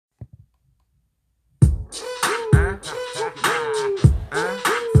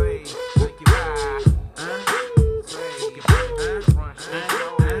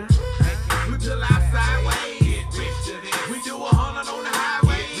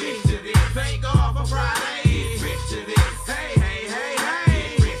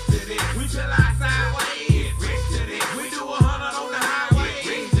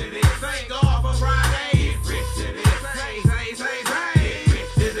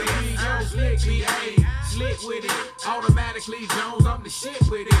with it. Automatically Jones, I'm the shit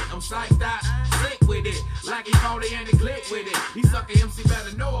with it. I'm psyched out, sick with it. Like he 40 and he click with it. He sucker MC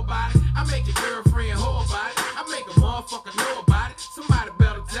better know about it. I make your girlfriend hoe about it. I make a motherfucker know about it. Somebody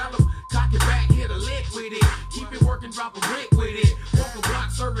better tell him. Cock it back, hit a lick with it. Keep it working, drop a brick with it. Walk a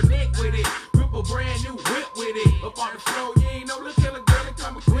block, serve a nick with it. Rip a brand new whip with it. Up on the floor, you ain't no little killer girl and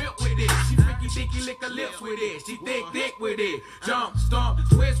come equipped with it. She freaky dicky, lick her lips with it. She thick with it. Jump, stomp,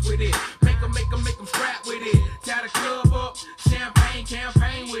 twist with it. Make 'em strap with it. Tie the club up, champagne,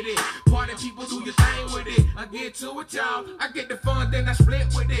 campaign with it. Party people, do your thing with it. I get to it, y'all. I get the fun, then I split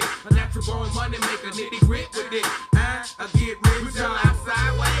with it. A natural born money, make a nitty grit with it. I get rich, we tell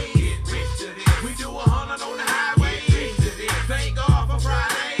outside ways. Get rich to this. We do 100 on the highway. Get rich to this. Thank God for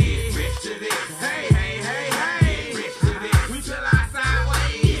Friday. Get rich to this. Hey. Get rich to this. We tell outside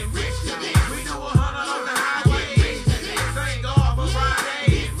ways. Get rich to this. We do 100 on the highway. Get rich to this. Thank God for Friday.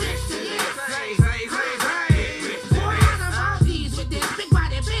 Get rich to this. Say. Get rich to this. With this big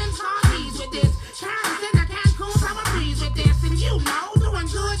body Benz Harleys with this. Paris in the Cancun summer breeze with this. And you know, doing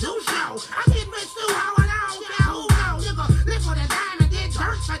good, do show. I get rich too, how I don't care who knows. Nigga, live for the diamond, get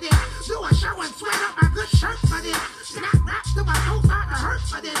dirt for this. Do a show and sweat up my good shirt for this. Snap rap till my toes start to hurt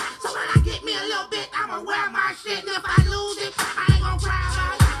for this. So when I get me a little bit, I'ma wear my shit. And if I lose it, I ain't gon' cry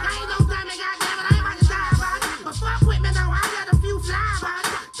about it. I ain't no dummy, goddammit, I ain't about to die about it. But fuck with me though, I got a few fly about it.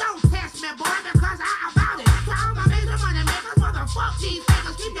 Don't test me, boy, because I about it. To all my major money makers, motherfuck these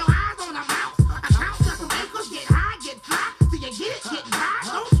fakers. Keep your eyes on the mouse. Account to some acres, get high, get fly. Till you get it, get by.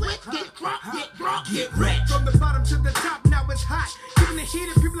 Don't switch, get crunk, get drunk, get rich. From the bottom to the top, now it's hot. Giving the heat,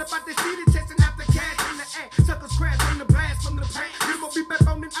 and people about to see the chasing after cash in the air. Suckers crash from the blast, from the paint. You gon' be back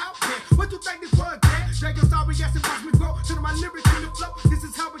on and out there. What you think this was, man? Drag your sorry ass and watch me grow. Turn my lyrics in the flow. This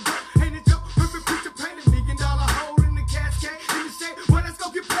is how it go. Ain't it Joe? Perfect picture painted. $1 million hole in the cascade. In the shade. Well, let's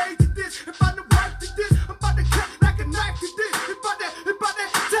go get paid to this. If I the wife to this, I'm about to cut like a knife to this. If I that,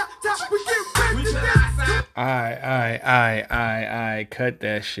 top, we get ready to this. I cut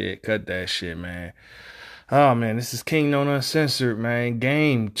that shit, man. Oh man, this is King Known Uncensored, man.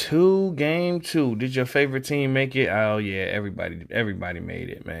 Game two. Did your favorite team make it? Oh yeah, everybody made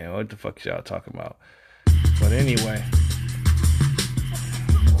it, man. What the fuck is y'all talking about? But anyway.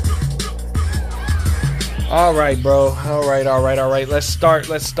 All right, bro. All right. Let's start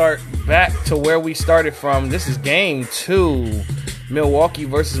back to where we started from. This is game 2. Milwaukee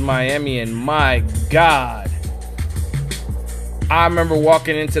versus Miami, and my God. I remember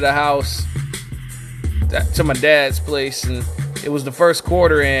walking into the house to my dad's place, and it was the first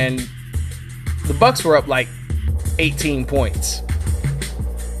quarter, and the Bucks were up like 18 points.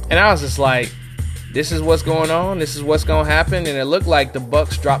 And I was just like, this is what's going on. This is what's going to happen. And it looked like the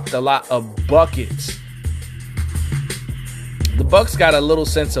Bucks dropped a lot of buckets. The Bucks got a little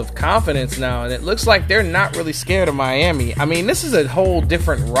sense of confidence now, and it looks like they're not really scared of Miami. I mean, this is a whole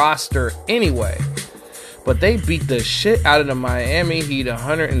different roster anyway. But they beat the shit out of the Miami Heat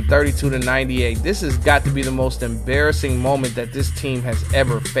 132-98. This has got to be the most embarrassing moment that this team has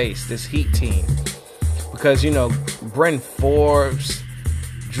ever faced, this Heat team. Because, you know, Bryn Forbes,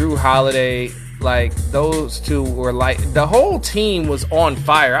 Drew Holiday, like, those two were like, the whole team was on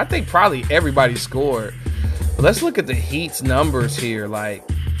fire. I think probably everybody scored. But let's look at the Heat's numbers here. Like,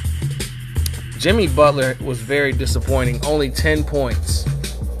 Jimmy Butler was very disappointing. Only 10 points.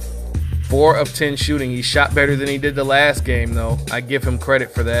 4 of 10 shooting. He shot better than he did the last game, though. I give him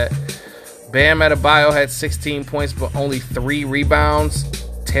credit for that. Bam Adebayo had 16 points, but only 3 rebounds.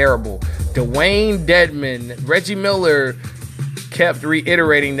 Terrible. Dwayne Dedmon, Reggie Miller kept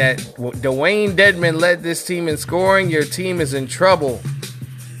reiterating that Dwayne Dedmon led this team in scoring. Your team is in trouble.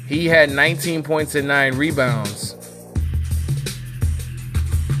 He had 19 points and 9 rebounds.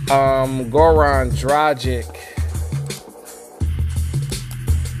 Goran Dragic.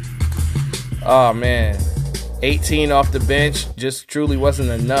 Oh, man. 18 off the bench just truly wasn't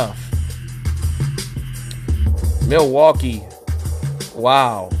enough. Milwaukee.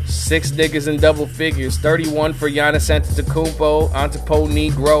 Wow. 6 niggas in double figures. 31 for Giannis Antetokounmpo.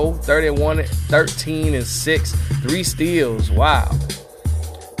 Negro. 31, 13, and 6. 3 steals. Wow.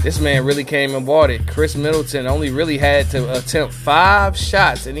 This man really came and bought it. Chris Middleton only really had to attempt 5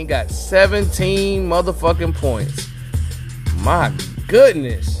 shots, and he got 17 motherfucking points. My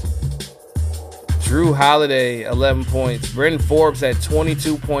goodness. Drew Holiday, 11 points. Bryn Forbes had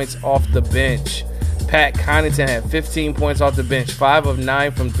 22 points off the bench. Pat Connaughton had 15 points off the bench. 5 of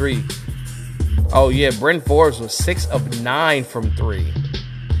 9 from 3. Oh, yeah. Bryn Forbes was 6 of 9 from 3.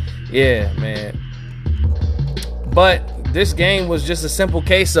 Yeah, man. But this game was just a simple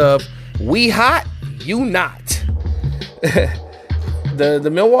case of we hot, you not. the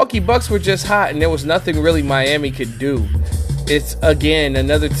Milwaukee Bucks were just hot, and there was nothing really Miami could do. It's, again,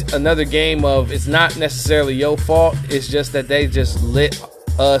 another game of, it's not necessarily your fault. It's just that they just lit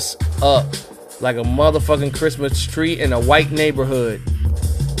us up like a motherfucking Christmas tree in a white neighborhood.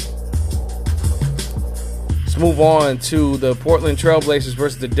 Let's move on to the Portland Trailblazers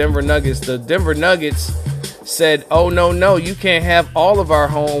versus the Denver Nuggets. The Denver Nuggets said, oh, no, you can't have all of our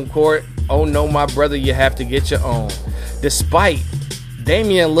home court. Oh, no, my brother, you have to get your own. Despite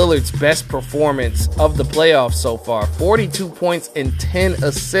Damian Lillard's best performance of the playoffs so far, 42 points and 10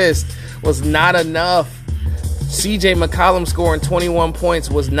 assists was not enough. CJ McCollum scoring 21 points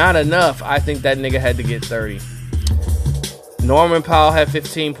was not enough. I think that nigga had to get 30. Norman Powell had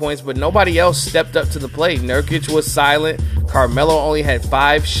 15 points, but nobody else stepped up to the plate. Nurkic was silent. Carmelo only had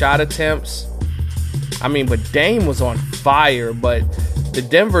 5 shot attempts. I mean, but Dame was on fire, but the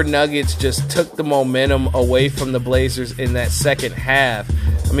Denver Nuggets just took the momentum away from the Blazers in that second half.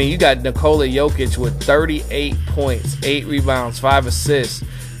 I mean, you got Nikola Jokic with 38 points, 8 rebounds, 5 assists.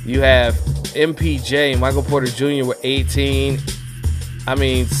 You have MPJ, Michael Porter Jr. with 18. I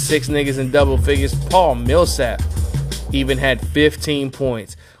mean, 6 niggas in double figures. Paul Millsap even had 15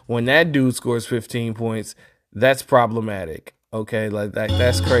 points. When that dude scores 15 points, that's problematic. Okay, like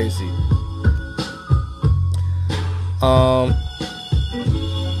that's crazy.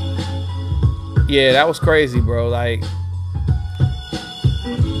 Yeah, that was crazy, bro. Like,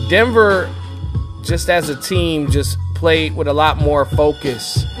 Denver, just as a team, just played with a lot more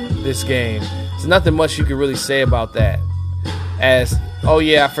focus this game. There's nothing much you can really say about that. Oh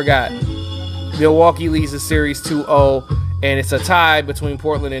yeah, I forgot. Milwaukee leads the series 2-0, and it's a tie between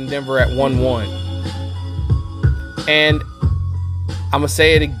Portland and Denver at 1-1. And I'm going to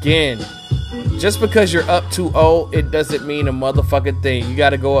say it again. Just because you're up 2-0, it doesn't mean a motherfucking thing. You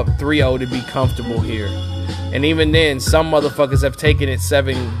got to go up 3-0 to be comfortable here. And even then, some motherfuckers have taken it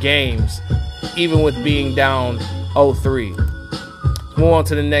 7 games, even with being down 0-3. Let's move on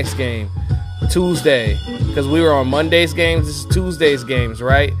to the next game. Tuesday, because we were on Monday's games. This is Tuesday's games,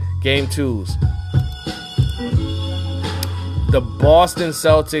 right? Game 2s. The Boston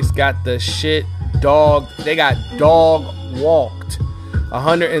Celtics got the shit dogged. They got dog walked.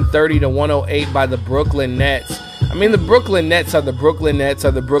 130-108 by the Brooklyn Nets. I mean, the Brooklyn Nets are the Brooklyn Nets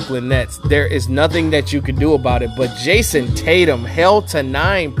are the Brooklyn Nets. There is nothing that you can do about it. But Jason Tatum held to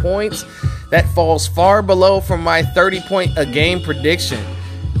 9 points. That falls far below from my 30-point-a-game prediction,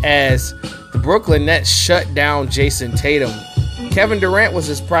 as the Brooklyn Nets shut down Jason Tatum. Kevin Durant was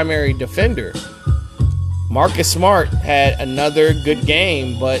his primary defender. Marcus Smart had another good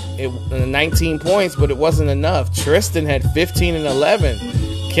game, but 19 points, but it wasn't enough. Tristan had 15 and 11.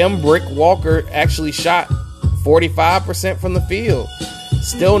 Kim Brick Walker actually shot 45% from the field.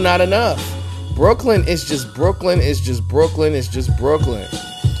 Still not enough. Brooklyn is just Brooklyn is just Brooklyn is just Brooklyn.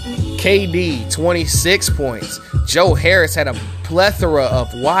 KD, 26 points. Joe Harris had a plethora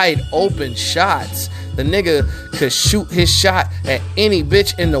of wide open shots. The nigga could shoot his shot at any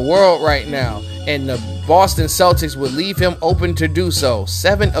bitch in the world right now, and the Boston Celtics would leave him open to do so.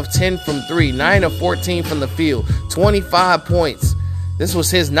 7 of 10 from 3, 9 of 14 from the field, 25 points. This was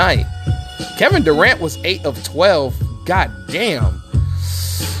his night. Kevin Durant was 8 of 12. God damn.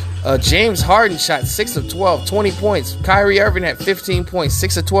 James Harden shot 6 of 12, 20 points. Kyrie Irving had 15 points,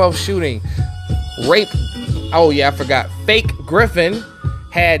 6 of 12 shooting. Fake Griffin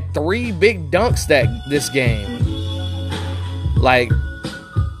had 3 big dunks this game. Like,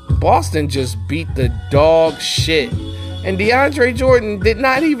 Boston just beat the dog shit. And DeAndre Jordan did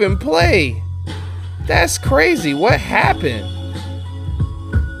not even play. That's crazy. What happened?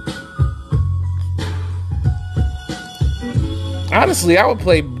 Honestly, I would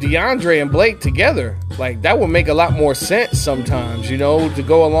play DeAndre and Blake together. Like, that would make a lot more sense sometimes, you know, to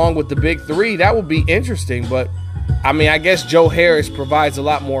go along with the big 3. That would be interesting. But, I mean, I guess Joe Harris provides a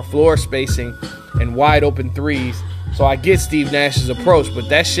lot more floor spacing and wide open threes. So I get Steve Nash's approach, but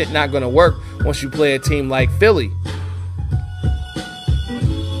that shit not going to work once you play a team like Philly.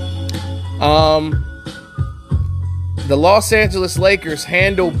 The Los Angeles Lakers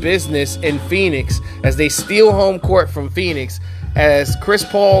handle business in Phoenix as they steal home court from Phoenix, as Chris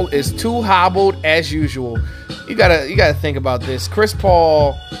Paul is too hobbled as usual. You gotta think about this. Chris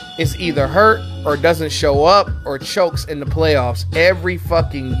Paul is either hurt or doesn't show up or chokes in the playoffs every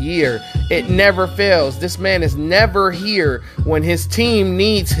fucking year. It never fails. This man is never here when his team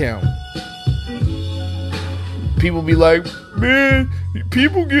needs him. People be like, man,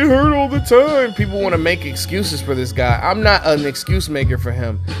 people get hurt all the time. People want to make excuses for this guy. I'm not an excuse maker for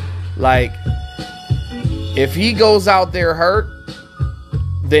him. Like, if he goes out there hurt,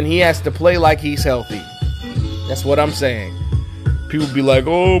 then he has to play like he's healthy. That's what I'm saying. people be like,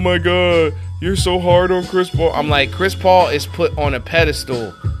 oh my God, you're so hard on Chris Paul. I'm like, Chris Paul is put on a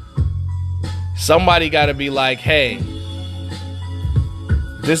pedestal. Somebody got to be like, hey,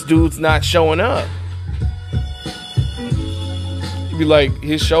 this dude's not showing up. You'd be like,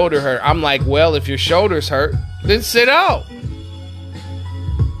 his shoulder hurt. I'm like, well, if your shoulder's hurt, then sit out.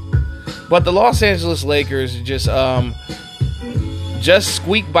 But the Los Angeles Lakers just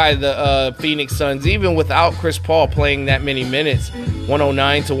squeaked by the Phoenix Suns, even without Chris Paul playing that many minutes,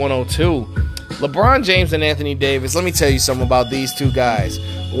 109 to 102. LeBron James and Anthony Davis, let me tell you something about these two guys.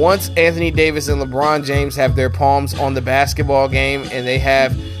 Once Anthony Davis and LeBron James have their palms on the basketball game and they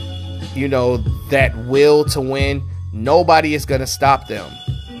have, you know, that will to win, nobody is going to stop them.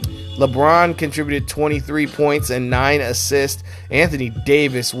 LeBron contributed 23 points and 9 assists. Anthony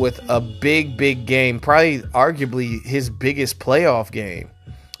Davis with a big game, probably arguably his biggest playoff game.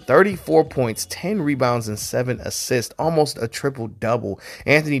 34 points, 10 rebounds, and 7 assists, almost a triple-double.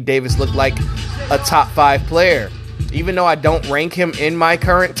 Anthony Davis looked like a top 5 player. Even though I don't rank him in my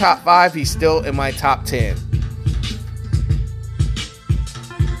current top 5, he's still in my top 10.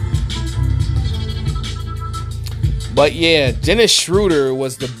 But yeah, Dennis Schroeder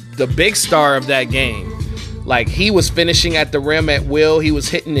was the big star of that game. Like, he was finishing at the rim at will. He was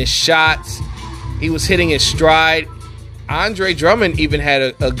hitting his shots. He was hitting his stride. Andre Drummond even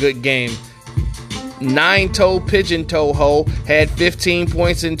had a good game. 9-toe pigeon toe hole, had 15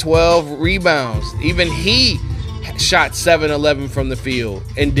 points and 12 rebounds. Even he shot 7-11 from the field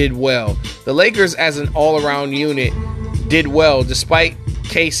and did well. The Lakers as an all-around unit did well. Despite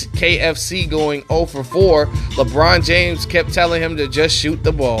KFC going 0 for 4, LeBron James kept telling him to just shoot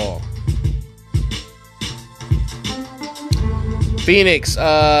the ball. Phoenix,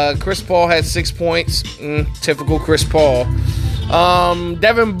 Chris Paul had 6 points. Typical Chris Paul.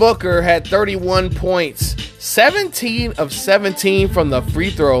 Devin Booker had 31 points. 17 of 17 from the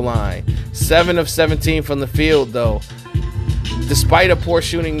free throw line. 7 of 17 from the field, though. Despite a poor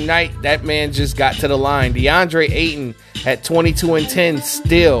shooting night, that man just got to the line. DeAndre Ayton had 22 and 10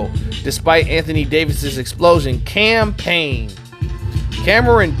 still, despite Anthony Davis's explosion. Cameron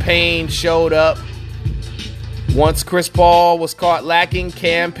Payne showed up. Once Chris Paul was caught lacking,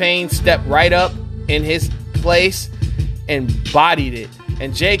 Cam Payne stepped right up in his place and bodied it.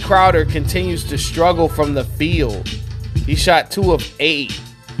 And Jay Crowder continues to struggle from the field. He shot 2 of 8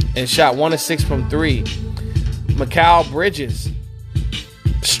 and shot 1 of 6 from 3. Mikal Bridges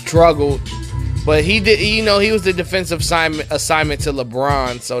struggled, but he did. You know, he was the defensive assignment to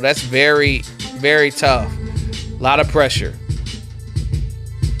LeBron, so that's very, very tough. A lot of pressure.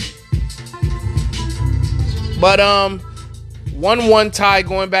 But 1-1 tie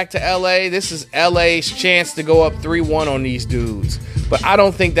going back to LA. This is LA's chance to go up 3-1 on these dudes. But I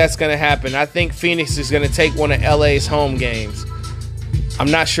don't think that's going to happen. I think Phoenix is going to take one of LA's home games.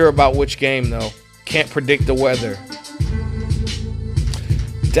 I'm not sure about which game, though. Can't predict the weather.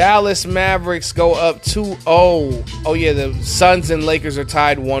 Dallas Mavericks go up 2-0. Oh, yeah, the Suns and Lakers are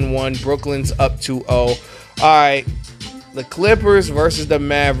tied 1-1. Brooklyn's up 2-0. All right, the Clippers versus the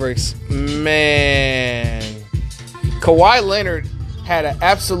Mavericks. Man. Kawhi Leonard had an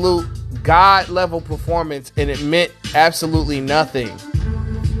absolute God-level performance, and it meant absolutely nothing.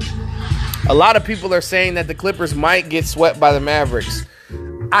 A lot of people are saying that the Clippers might get swept by the Mavericks.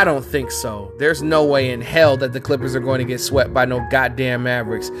 I don't think so. There's no way in hell that the Clippers are going to get swept by no goddamn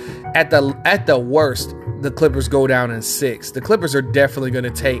Mavericks. At the worst, the Clippers go down in 6. The Clippers are definitely going to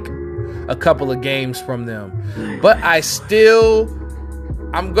take a couple of games from them. But I'm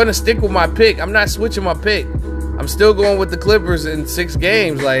going to stick with my pick. I'm not switching my pick. I'm still going with the Clippers in 6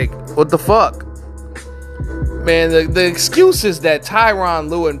 games. Like, what the fuck? Man, the excuses that Tyronn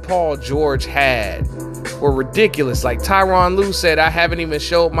Lue and Paul George had were ridiculous. Like, Tyronn Lue said, I haven't even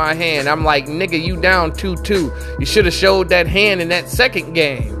showed my hand. I'm like, nigga, you down 2-2. You should have showed that hand in that second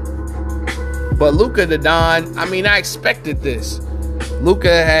game. But Luka the Don, I mean, I expected this. Luka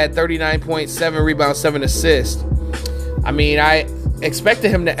had 39 points, 7 rebounds, 7 assists. I mean, I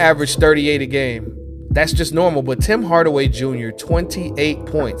expected him to average 38 a game. That's just normal. But Tim Hardaway Jr., 28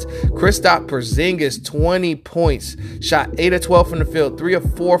 points. Kristaps Porzingis, 20 points. Shot 8 of 12 from the field, 3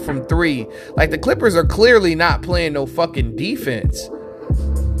 of 4 from 3. Like, the Clippers are clearly not playing no fucking defense.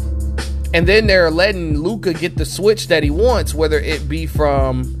 And then they're letting Luka get the switch that he wants, whether it be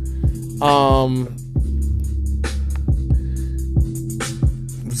from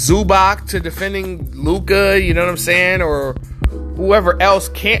Zubac to defending Luka, you know what I'm saying? Or whoever else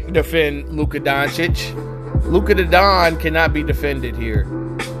can't defend Luka Doncic. Luka the Don cannot be defended here.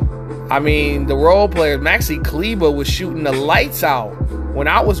 I mean, the role players, Maxi Kleber was shooting the lights out when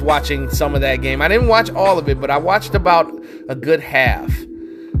I was watching some of that game. I didn't watch all of it, but I watched about a good half.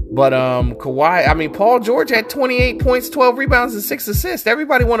 But Paul George had 28 points, 12 rebounds, and 6 assists.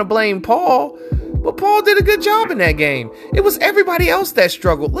 Everybody want to blame Paul, but Paul did a good job in that game. It was everybody else that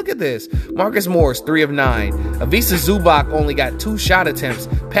struggled. Look at this. Marcus Morris, 3 of 9. Avisa Zubac only got 2 shot attempts.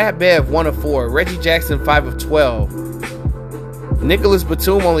 Pat Bev, 1 of 4. Reggie Jackson, 5 of 12. Nicholas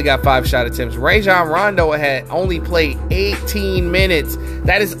Batum only got 5 shot attempts. Rajon Rondo had only played 18 minutes.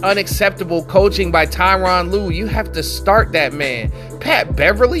 That is unacceptable coaching by Tyronn Lue. You have to start that man. Pat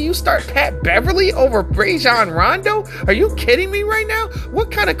Beverly? You start Pat Beverly over Rajon Rondo? Are you kidding me right now? What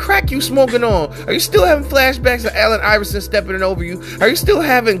kind of crack you smoking on? Are you still having flashbacks of Allen Iverson stepping it over you? Are you still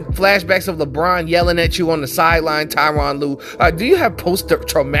having flashbacks of LeBron yelling at you on the sideline, Tyronn Lue? Do you have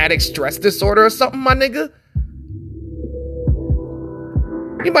post-traumatic stress disorder or something, my nigga?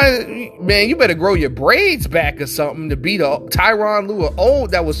 You better grow your braids back or something to beat Tyronn Lue old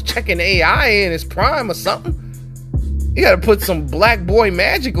that was checking AI in his prime or something. You gotta put some black boy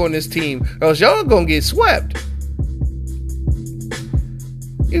magic on this team, or else y'all gonna get swept.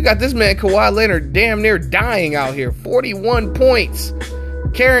 You got this man Kawhi Leonard damn near dying out here. 41 points.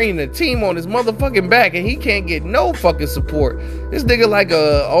 Carrying the team on his motherfucking back, and he can't get no fucking support. This nigga like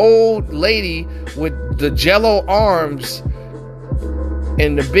a old lady with the jello arms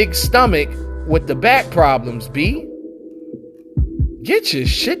and the big stomach with the back problems, B. Get your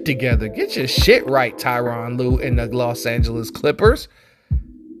shit together. Get your shit right, Tyronn Lue and the Los Angeles Clippers.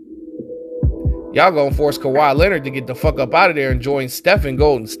 Y'all gonna force Kawhi Leonard to get the fuck up out of there and join Steph in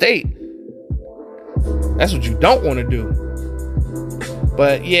Golden State. That's what you don't want to do.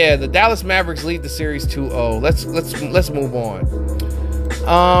 But yeah, the Dallas Mavericks lead the series 2-0. Let's move on.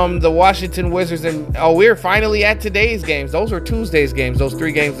 The Washington Wizards we're finally at today's games. Those were Tuesday's games. Those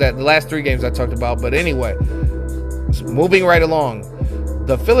 3 games the last 3 games I talked about. But anyway, moving right along.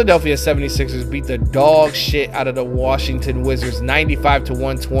 The Philadelphia 76ers beat the dog shit out of the Washington Wizards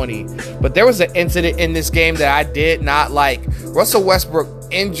 95-120. But there was an incident in this game that I did not like. Russell Westbrook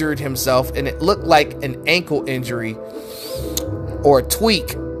injured himself, and it looked like an ankle injury or a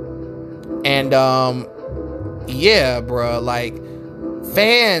tweak. And yeah, bro, like,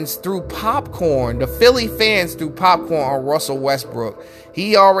 fans threw popcorn. The Philly fans threw popcorn on Russell Westbrook.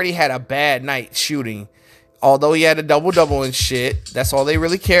 He already had a bad night shooting. Although he had a double-double and shit. That's all they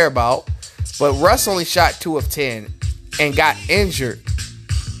really care about. But Russ only shot 2 of 10 and got injured.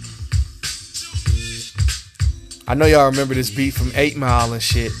 I know y'all remember this beat from 8 Mile and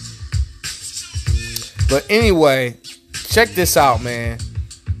shit. But anyway, check this out, man.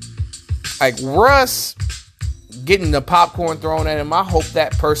 Like, Russ getting the popcorn thrown at him, I hope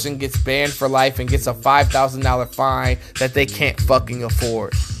that person gets banned for life and gets a $5,000 fine that they can't fucking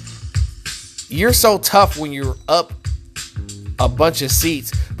afford. You're so tough when you're up a bunch of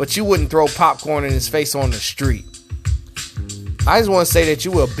seats, but you wouldn't throw popcorn in his face on the street. I just want to say that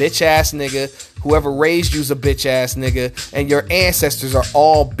you a bitch ass nigga. Whoever raised you's a bitch ass nigga, and your ancestors are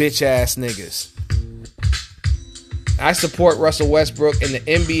all bitch ass niggas. I support Russell Westbrook, and the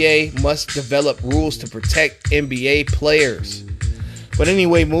NBA must develop rules to protect NBA players. But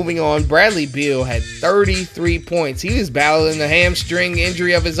anyway, moving on, Bradley Beal had 33 points. He was battling a hamstring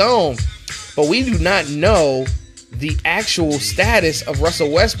injury of his own. But we do not know the actual status of Russell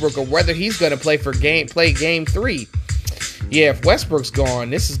Westbrook or whether he's going to play game 3. Yeah, if Westbrook's gone,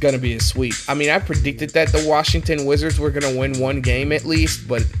 this is going to be a sweep. I mean, I predicted that the Washington Wizards were going to win 1 game at least,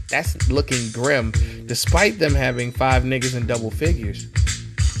 but that's looking grim, despite them having 5 niggas in double figures.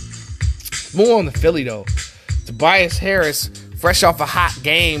 Move on to Philly, though. Tobias Harris, fresh off a hot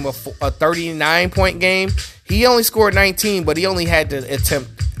game, a 39-point game, he only scored 19, but he only had to attempt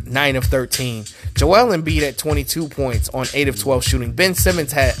 9 of 13. Joel Embiid at 22 points on 8 of 12 shooting. Ben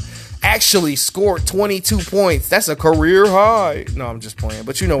Simmons had actually scored 22 points. That's a career high. No, I'm just playing,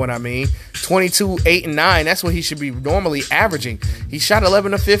 but you know what I mean. 22, 8, and 9. That's what he should be normally averaging. He shot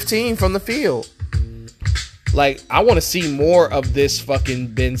 11 of 15 from the field. Like, I want to see more of this fucking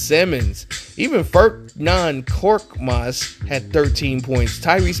Ben Simmons. Even Ferdinand Korkmaz had 13 points.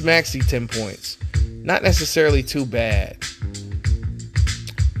 Tyrese Maxey, 10 points. Not necessarily too bad.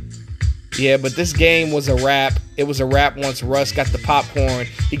 Yeah, but this game was a wrap. It was a wrap once Russ got the popcorn.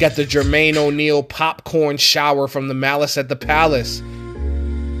 He got the Jermaine O'Neal popcorn shower from the Malice at the Palace.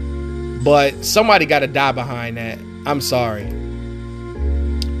 But somebody got to die behind that. I'm sorry.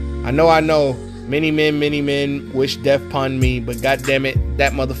 I know. Many men wish death upon me, but goddammit,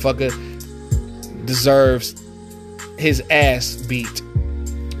 that motherfucker deserves his ass beat.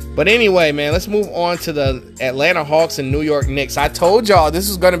 But anyway, man, let's move on to the Atlanta Hawks and New York Knicks. I told y'all this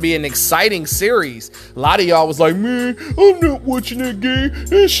was going to be an exciting series. A lot of y'all was like, man, I'm not watching that game.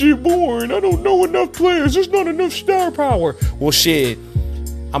 That shit boring. I don't know enough players. There's not enough star power. Well, shit,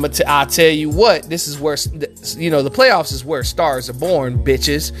 I'll tell you what. This is where, the playoffs is where stars are born,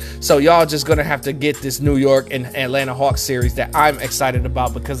 bitches. So y'all just going to have to get this New York and Atlanta Hawks series that I'm excited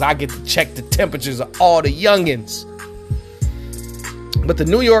about because I get to check the temperatures of all the youngins. But the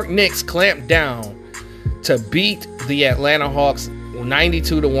New York Knicks clamped down to beat the Atlanta Hawks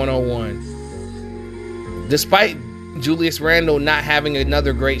 92-101. Despite Julius Randle not having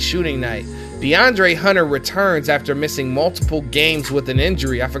another great shooting night, DeAndre Hunter returns after missing multiple games with an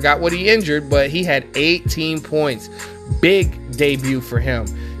injury. I forgot what he injured, but he had 18 points. Big debut for him.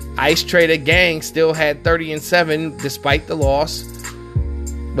 Ice Trader Gang still had 30-7 despite the loss.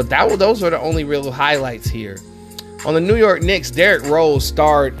 But those are the only real highlights here. On the New York Knicks, Derrick Rose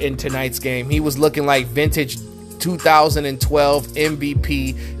starred in tonight's game. He was looking like vintage 2012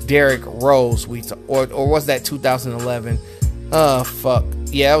 MVP Derrick Rose. Or was that 2011? Oh, fuck.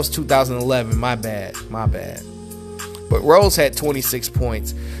 Yeah, it was 2011. My bad. But Rose had 26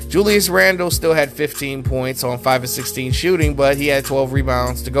 points. Julius Randle still had 15 points on 5 of 16 shooting, but he had 12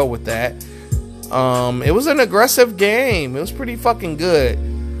 rebounds to go with that. It was an aggressive game. It was pretty fucking good.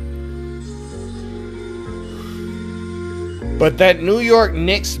 But that New York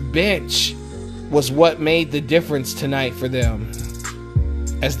Knicks bench was what made the difference tonight for them,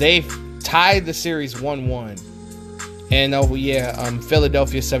 as they tied the series 1-1. And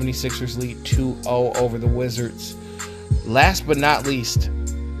Philadelphia 76ers lead 2-0 over the Wizards. Last but not least,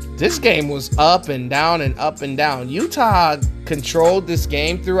 this game was up and down and up and down. Utah controlled this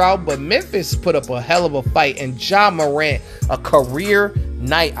game throughout, but Memphis put up a hell of a fight. And Ja Morant, a career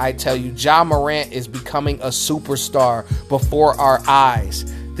night, I tell you. Ja Morant is becoming a superstar before our eyes.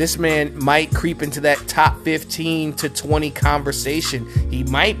 This man might creep into that top 15 to 20 conversation. He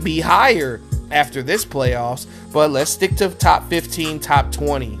might be higher after this playoffs, but let's stick to top 15, top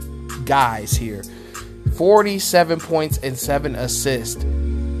 20 guys here. 47 points and 7 assists.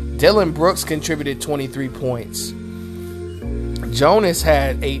 Dylan Brooks contributed 23 points. Jonas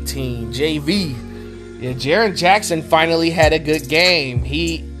had 18. JV. Yeah, Jaren Jackson finally had a good game.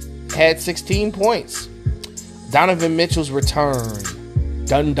 He had 16 points. Donovan Mitchell's return.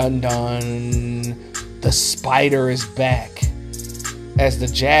 Dun dun dun. The Spider is back. As the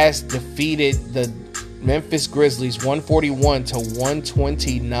Jazz defeated the Memphis Grizzlies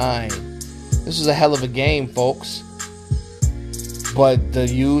 141-129. This was a hell of a game, folks. But the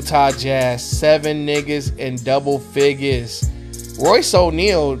Utah Jazz, 7 niggas in double figures. Royce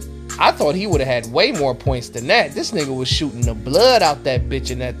O'Neal, I thought he would have had way more points than that. This nigga was shooting the blood out that bitch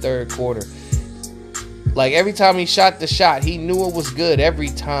in that third quarter. Like, every time he shot the shot, he knew it was good every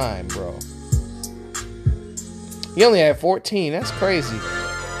time, bro. He only had 14. That's crazy.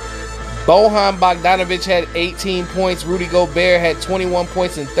 Bojan Bogdanovic had 18 points. Rudy Gobert had 21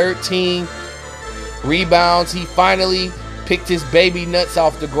 points and 13 rebounds. He finally picked his baby nuts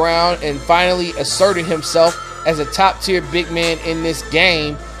off the ground and finally asserted himself as a top-tier big man in this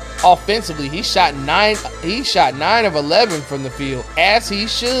game. Offensively, he shot 9 of 11 from the field, as he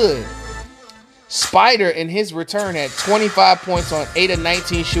should. Spider, in his return, had 25 points on 8 of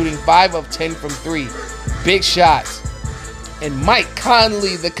 19 shooting, 5 of 10 from 3. Big shots. And Mike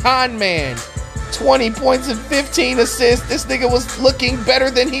Conley, the con man, 20 points and 15 assists. This nigga was looking better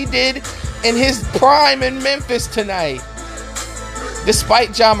than he did in his prime in Memphis tonight.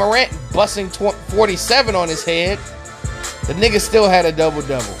 Despite Ja Morant busting 47 on his head, the nigga still had a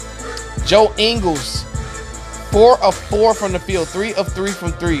double-double. Joe Ingles, 4 of 4 from the field, 3 of 3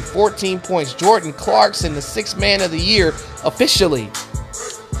 from 3, 14 points. Jordan Clarkson, the 6th man of the year, officially.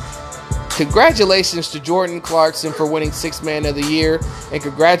 Congratulations to Jordan Clarkson for winning 6th man of the year, and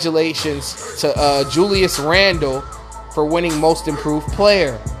congratulations to Julius Randle for winning most improved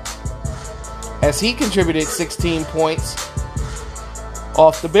player, as he contributed 16 points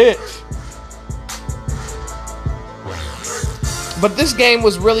off the bench. But this game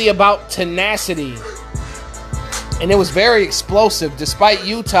was really about tenacity, and it was very explosive. Despite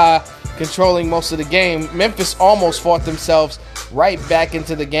Utah controlling most of the game, Memphis almost fought themselves right back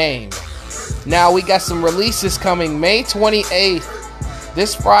into the game. Now we got some releases coming. May 28th,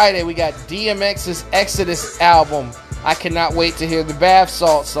 this Friday, we got DMX's Exodus album. I cannot wait to hear the Bath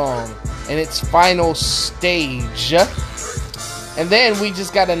Salt song and its final stage. And then we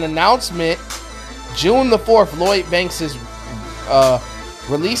just got an announcement. June the 4th, Lloyd Banks is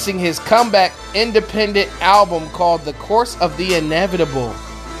releasing his comeback independent album called The Course of the Inevitable.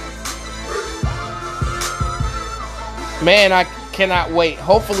 Man, I cannot wait.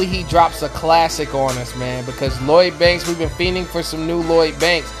 Hopefully he drops a classic on us, man, because Lloyd Banks, we've been fiending for some new Lloyd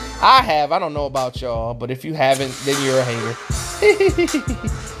Banks. I have. I don't know about y'all, but if you haven't, then you're a hater.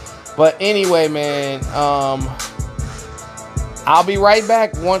 But anyway, man, I'll be right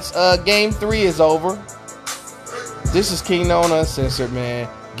back once Game 3 is over. This is King Known Uncensored, man.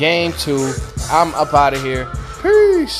 Game 2. I'm up out of here.